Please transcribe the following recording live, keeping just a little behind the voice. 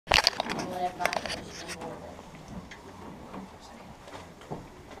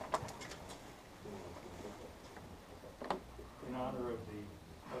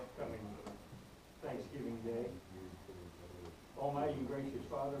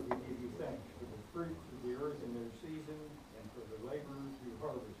Father, we give you thanks for the fruits of the earth in their season and for the laborers who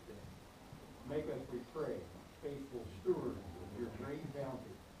harvest them. Make us, we pray, faithful stewards of your great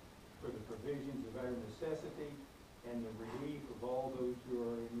bounty for the provisions of our necessity and the relief of all those who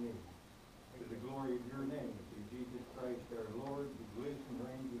are in need. To the glory of your name, through Jesus Christ our Lord, who lives and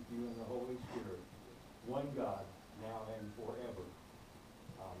reigns with you in the Holy Spirit, one God, now and forever.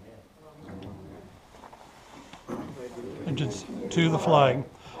 Amen. Allegiance to the flag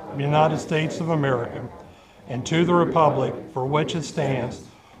of the United States of America and to the republic for which it stands,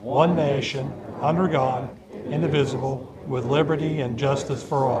 one nation, under God, indivisible, with liberty and justice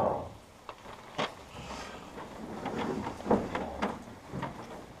for all. At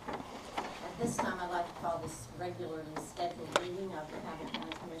this time, I'd like to call this regularly scheduled meeting of the Cabell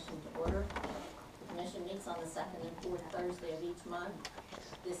County Commission to order. The commission meets on the second and fourth Thursday of each month.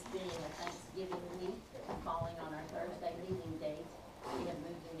 This being a Thanksgiving week, falling on our Thursday meeting date, we have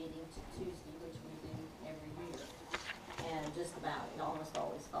moved the meeting to Tuesday, which we do every year. And just about, it almost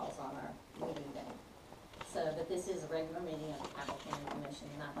always falls on our meeting day. So, but this is a regular meeting of the Cabell County Commission,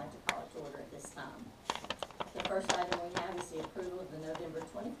 and I'd like to call it to order at this time. The first item we have is the approval of the November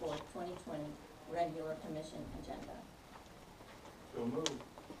 24th, 2020 regular commission agenda. So moved.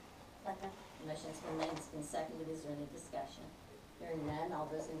 Second. Motion's been made, it's been seconded. Is there any discussion? Hearing none, all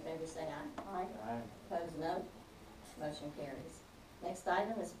those in favor say aye. Aye. Aye. Opposed, no. Motion carries. Next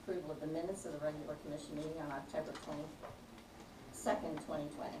item is approval of the minutes of the regular commission meeting on October 22nd,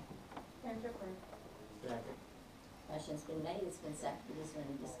 2020. Move to approve. Second. Motion's been made, it's been seconded. Is there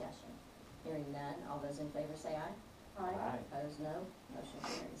any discussion? Hearing none, all those in favor say aye. Aye. Opposed, no. Motion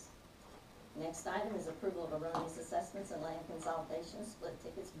carries. Next item is approval of erroneous assessments and land consolidation, split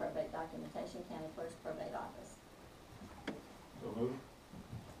tickets, probate documentation, county clerk's probate office. So moved.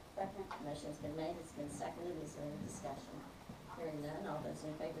 Second. Motion's been made, it's been seconded. Is there any discussion? Hearing none, all those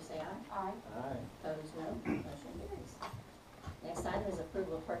in favor say aye. Aye. Aye. Opposed, no. Motion carries. Next item is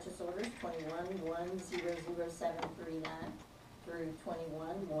approval of purchase orders 21-100-739 through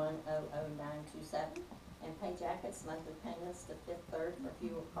 21-100-927, and pay jackets, monthly payments to Fifth Third for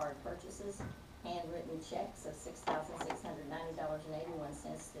fuel card purchases, handwritten checks of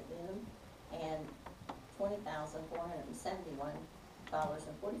 $6,690.81 to them, and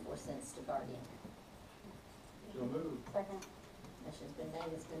 $20,471.44 to Guardian. So moved. Second. Motion's been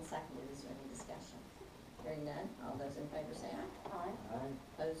made, it's been seconded. Is there any discussion? Hearing none, all those in favor say aye. Aye. Aye.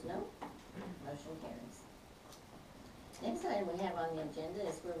 Opposed, no. Motion carries. Next item we have on the agenda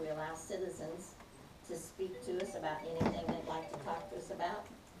is where we allow citizens to speak to us about anything they'd like to talk to us about.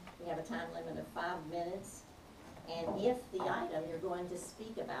 We have a time limit of 5 minutes, and if the item you're going to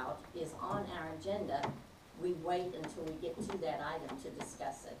speak about is on our agenda, we wait until we get to that item to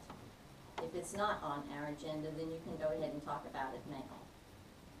discuss it. If it's not on our agenda, then you can go ahead and talk about it now.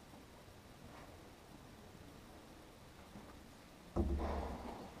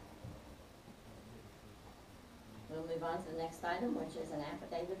 We'll move on to the next item, which is an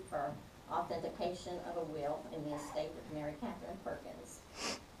affidavit for authentication of a will in the estate of Mary Catherine Perkins.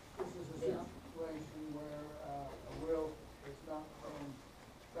 This is a situation where a will has not been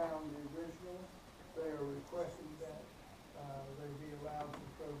found the original. They are requesting that they be allowed to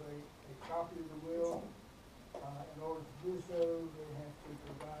probate a copy of the will. In order to do so, they have to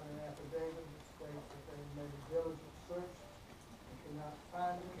provide an affidavit that states that they made a diligent search and cannot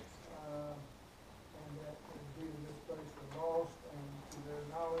find it, and that the deed of this place was lost, and to their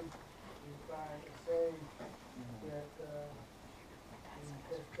knowledge, we find it say that the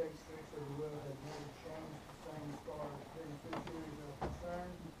testatrix of the will has never changed the same as far as beneficiaries are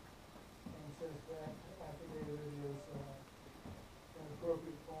concerned. And since that affidavit is an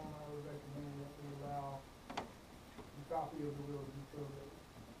appropriate form, I would recommend that we allow a copy of the will to be probated.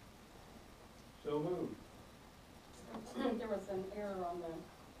 So moved. There was an error on the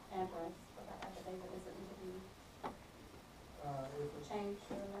address for that affidavit. Is it to be If it's changed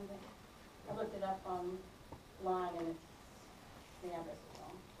or amended? I looked it up online and it's, the address is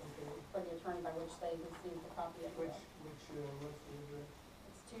wrong. okay, For the attorney by which they received a copy of it. what's the address?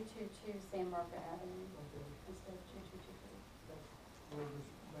 It's 222 San Marco Avenue Okay, instead of 2223. we'll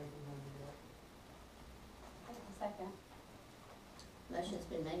just make a note of that. Second. Motion's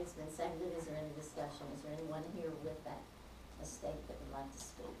been made, it's been seconded. Is there any discussion? Is there anyone here with that estate that would like to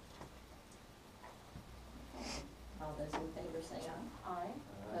speak? All those in favor say aye. Aye.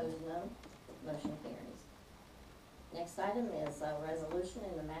 Opposed, no. Motion carries. Next item is a resolution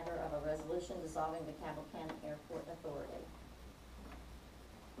in the matter of a resolution dissolving the Cabell County Airport Authority.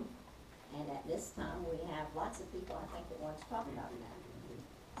 And at this time, we have lots of people, I think, that want to talk about that.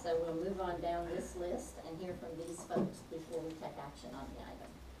 So we'll move on down this list and hear from these folks before we take action on the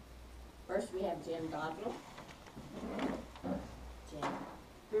item. First, we have Jim Godwell. Jim.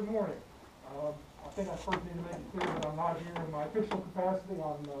 Good morning. I think I first need to make it clear that I'm not here in my official capacity.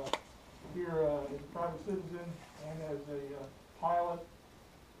 I'm here as a private citizen and as a pilot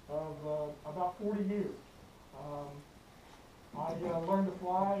of about 40 years. I learned to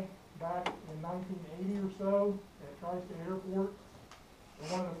fly back in 1980 or so at Cabell Airport.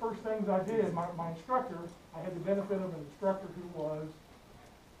 And one of the first things I did, my instructor, I had the benefit of an instructor who was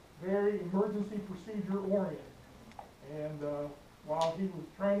very emergency procedure oriented. And while he was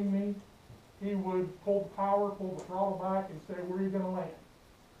training me, he would pull the power, pull the throttle back, and say, "Where are you going to land?"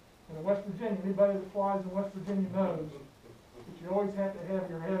 And in West Virginia, anybody that flies in West Virginia knows that you always have to have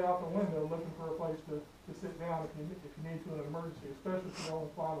your head out the window looking for a place to sit down if you need to in an emergency, especially if you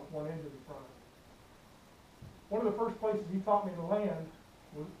only fly with one engine in front of you. One of the first places he taught me to land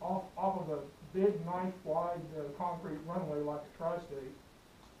was off of a big, nice, wide concrete runway like a tri-state,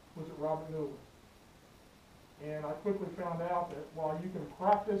 was at Robert Newland. And I quickly found out that while you can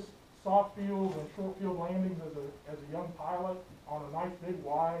practice soft field and short field landings as a young pilot on a nice, big,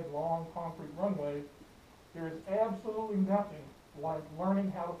 wide, long concrete runway, there is absolutely nothing like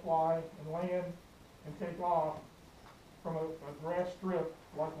learning how to fly and land and take off from a grass strip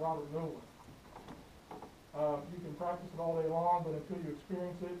like Robert Newland. You can practice it all day long, but until you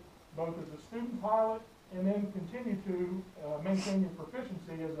experience it, both as a student pilot and then continue to maintain your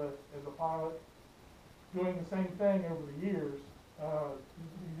proficiency as a pilot, doing the same thing over the years,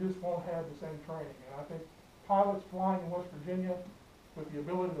 you just won't have the same training. And I think pilots flying in West Virginia with the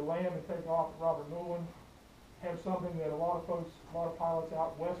ability to land and take off at Robert Newland have something that a lot of pilots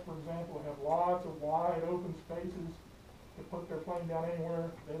out west, for example, have lots of wide open spaces to put their plane down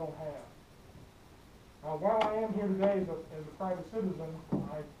anywhere they don't have. While I am here today as a private citizen,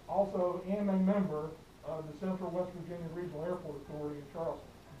 I also am a member of the Central West Virginia Regional Airport Authority in Charleston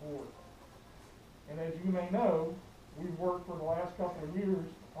board. And as you may know, we've worked for the last couple of years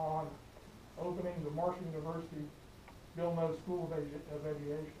on opening the Marshall University Bill Noe School of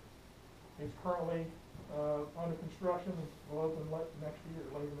Aviation. It's currently under construction and will open later next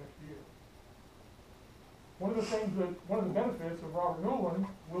year. One of the benefits of Robert Newland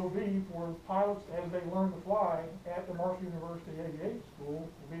will be for pilots as they learn to fly at the Marshall University Aviation School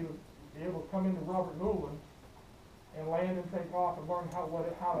will be to be able to come into Robert Newland and land and take off and learn how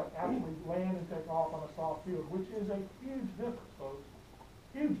to actually land and take off on a soft field, which is a huge difference, folks.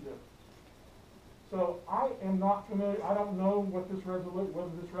 Huge difference. So I am not familiar. I don't know whether this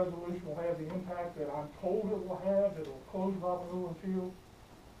resolution will have the impact that I'm told it will have. It will close Robert Newland Field.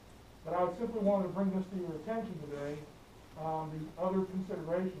 But I would simply want to bring this to your attention today, these other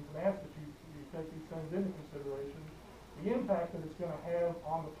considerations, and ask that you take these things into consideration. The impact that it's going to have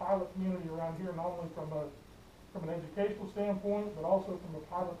on the pilot community around here, not only from an educational standpoint, but also from a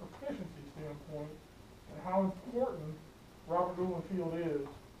pilot proficiency standpoint, and how important Robert Newland Field is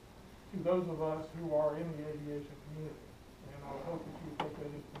to those of us who are in the aviation community. And I hope that you take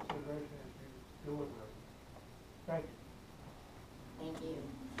that into consideration as you deliberate. Thank you. Thank you.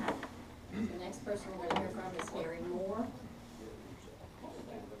 The next person we're going to hear from is Harry Moore.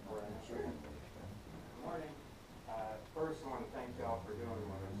 Sure. Morning. First, I want to thank y'all for doing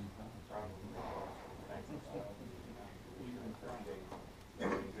what is probably thank you.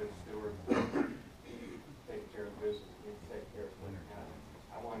 Being good stewards, take care of business, and take care of Winter County.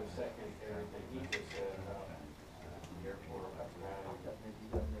 I want to second everything he just said about the airport.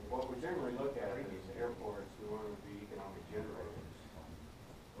 What we generally look at is airports who want to be economic generators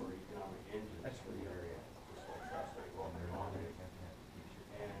or economic engines for the area, just like Tri-State Walk and on it.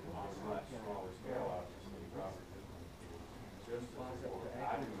 And on a much smaller scale, obviously, Robert Newland is just as important.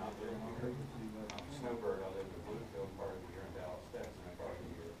 I do not live here. I'm a snowbird. I live in Bluefield part of the year, in Dallas, Texas part of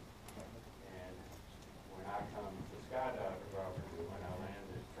the year. And when I come to skydive at Robert Newland, I land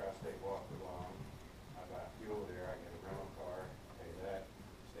at Tri-State Walk along. I buy fuel there. I get a rental car, pay that,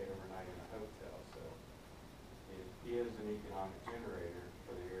 stay overnight in a hotel. So it is an economic generator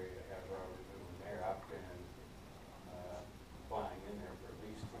for the area to have Robert Newland there. I've been flying in there for at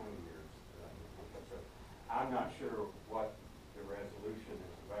least 20 years. So I'm not sure what the resolution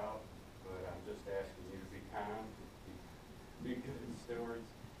is about, but I'm just asking you to be kind, be good stewards,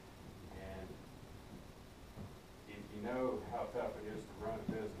 and if you know how tough it is to run a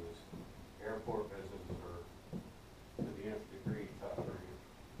business, airport businesses are to the nth degree tougher.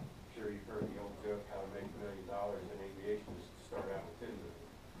 I'm sure you've heard the old joke, how to make $1 million in aviation is to start out with $10 million.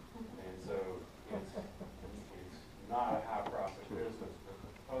 And so it's not a high profit business, but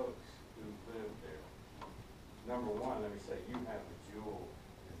the folks who live there, number one, let me say, you have a jewel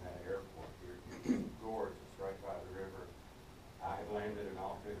in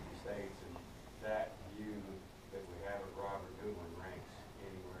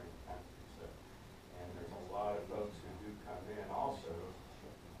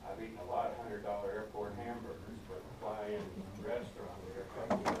eaten a lot of $100 airport hamburgers, but fly in restaurant there,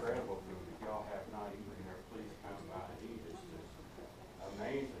 incredible food. If y'all have not eaten there, please come by and eat. It's just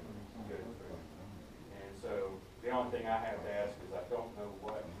amazing good food. And so the only thing I have to ask is I don't know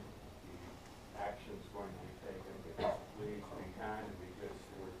what action's going to be taken, but please be kind and be good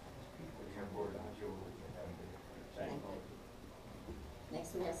stewards for the airport and the jewelry you have there. Thank you.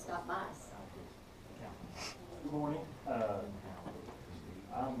 Next, we have Scott Bice. Good morning.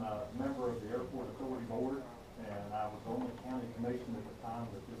 I'm a member of the Airport Authority Board, and I was on the county commission at the time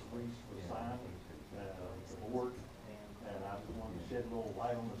that this lease was signed, the board, and I just wanted to shed a little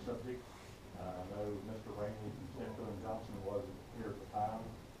light on the subject. I know Mr. Rainey from Central and Johnson wasn't here at the time.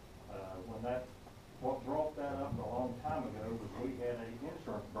 What brought that up a long time ago was we had an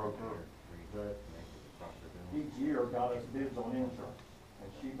insurance broker that each year got us bids on insurance. And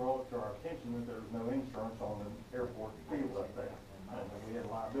she brought it to our attention that there was no insurance on the airport field up there, and that we had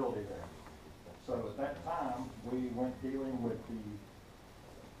liability there. So at that time, we went dealing with the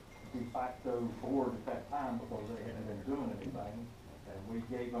de facto board at that time because they hadn't been doing anything. And we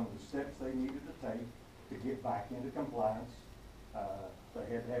gave them the steps they needed to take to get back into compliance. They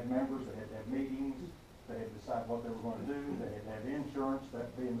had to have members, they had to have meetings, they had to decide what they were going to do, they had to have insurance,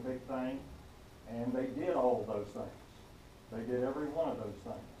 that being the big thing. And they did all of those things. They did every one of those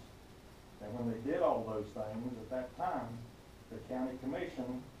things. And when they did all those things, at that time, the county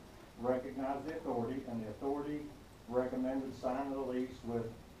commission recognized the authority, and the authority recommended signing the lease with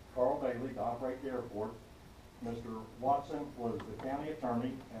Carl Bailey to operate the airport. Mr. Watson was the county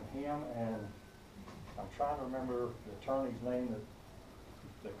attorney, and him and, I'm trying to remember the attorney's name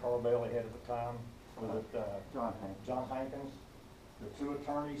that Carl Bailey had at the time. Was it John Hankins? The two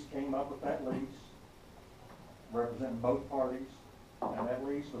attorneys came up with that lease, representing both parties, and that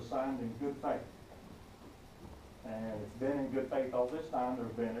lease was signed in good faith. And it's been in good faith all this time.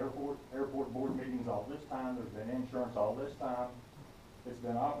 There's been airport board meetings all this time. There's been insurance all this time. It's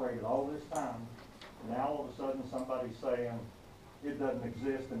been operated all this time. Now all of a sudden somebody's saying it doesn't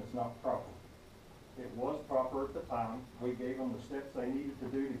exist and it's not proper. It was proper at the time. We gave them the steps they needed to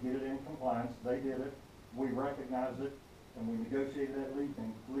do to get it in compliance. They did it. We recognized it, and we negotiated that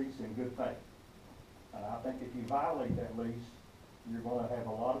lease in good faith. And I think if you violate that lease, you're going to have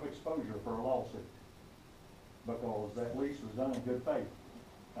a lot of exposure for a lawsuit, because that lease was done in good faith.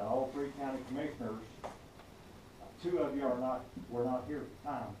 And all three county commissioners, two of you were not here at the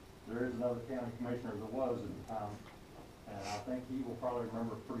time. There is another county commissioner that was at the time, and I think he will probably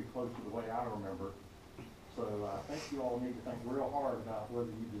remember pretty close to the way I remember it. So I think you all need to think real hard about whether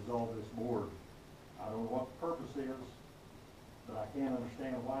you dissolve this board. I don't know what the purpose is, but I can't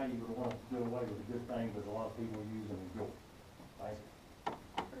understand why you would want to do away with a good thing that a lot of people use and enjoy. Thank you.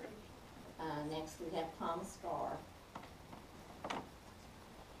 Next, we have Thomas Starr.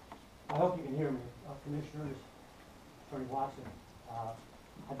 I hope you can hear me, Commissioners, Attorney Watson.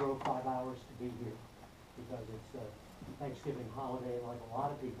 I drove 5 hours to be here because it's Thanksgiving holiday, like a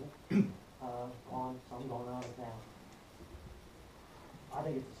lot of people, some going out of town. I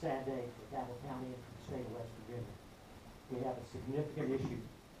think it's a sad day for Cabell County and for the state of West Virginia. We have a significant issue,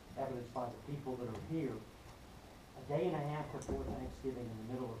 evidenced by the people that are here, a day and a half before Thanksgiving in the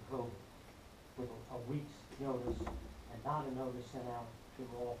middle of COVID, with a week's notice and not a notice sent out to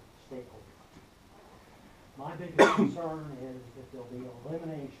all stakeholders. My biggest concern is that there'll be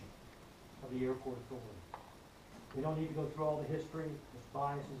elimination of the airport authority. We don't need to go through all the history. Mr.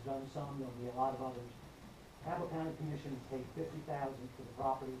 Bias has done some, there'll be a lot of others. Cabell County Commission paid $50,000 for the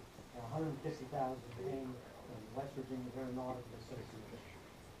property and $150,000 paying the West Virginia Aeronautical Association.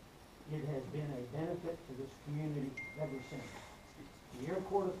 It has been a benefit to this community ever since. The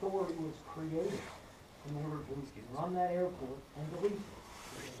airport authority was created in order to run that airport and to lease it.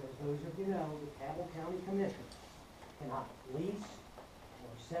 Because as those of you know, the Cabell County Commission cannot lease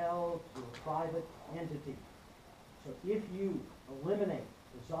or sell to a private entity. So if you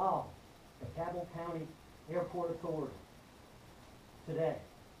dissolve the Cabell County Airport Authority today,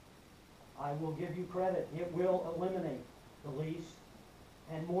 I will give you credit. It will eliminate the lease,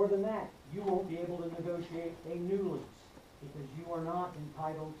 and more than that, you won't be able to negotiate a new lease because you are not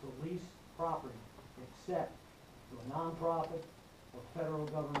entitled to lease property except to a nonprofit or federal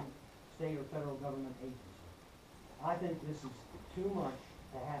government, state or federal government agency. I think this is too much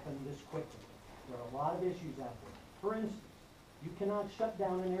to happen this quickly. There are a lot of issues out there. For instance, you cannot shut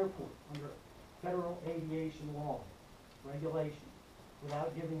down an airport under federal aviation law, regulations,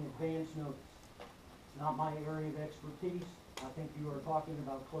 without giving advance notice. It's not my area of expertise. I think you are talking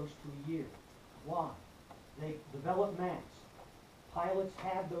about close to a year. Why? They develop maps. Pilots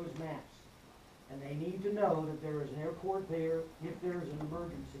have those maps. And they need to know that there is an airport there if there is an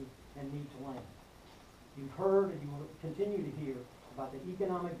emergency and need to land. You've heard and you will continue to hear about the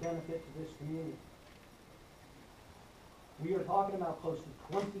economic benefit to this community. We are talking about close to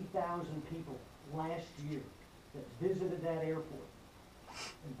 20,000 people last year that visited that airport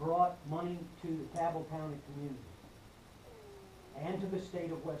and brought money to the Cabell County community and to the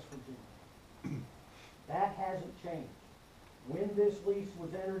state of West Virginia. That hasn't changed. When this lease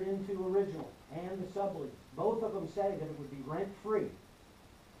was entered into original and the sublease, both of them say that it would be rent-free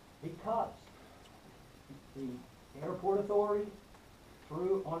because the airport authority,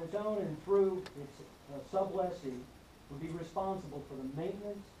 through, on its own and through its sublessee, would be responsible for the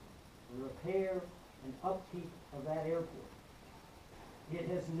maintenance, the repair, and upkeep of that airport. It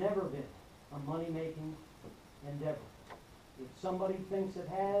has never been a money-making endeavor. If somebody thinks it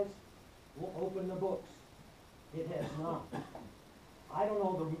has, we'll open the books. It has not. I don't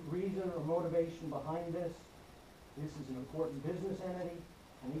know the reason or motivation behind this. This is an important business entity,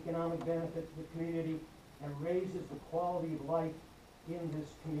 an economic benefit to the community, and raises the quality of life in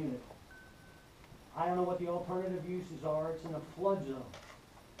this community. I don't know what the alternative uses are. It's in a flood zone.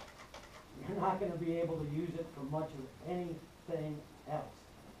 You're not going to be able to use it for much of anything else.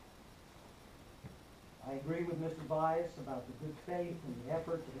 I agree with Mr. Bias about the good faith and the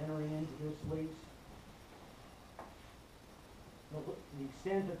effort of entering into this lease. The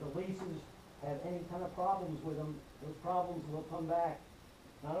extent that the leases have any kind of problems with them, those problems will come back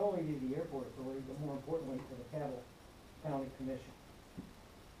not only to the airport authority, but more importantly to the Cabell County Commission.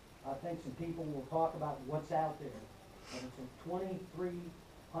 I think some people will talk about what's out there. And it's a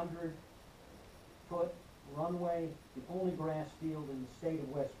 2,300-foot runway, the only grass field in the state of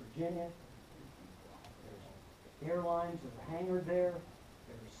West Virginia. There's airlines that are hangared there.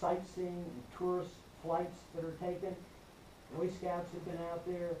 There's sightseeing and tourist flights that are taken. Boy Scouts have been out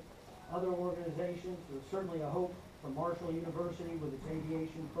there. Other organizations. There's certainly a hope for Marshall University with its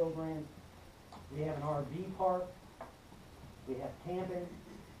aviation program. We have an RV park. We have camping.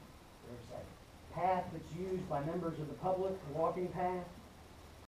 There's a path that's used by members of the public, a walking path.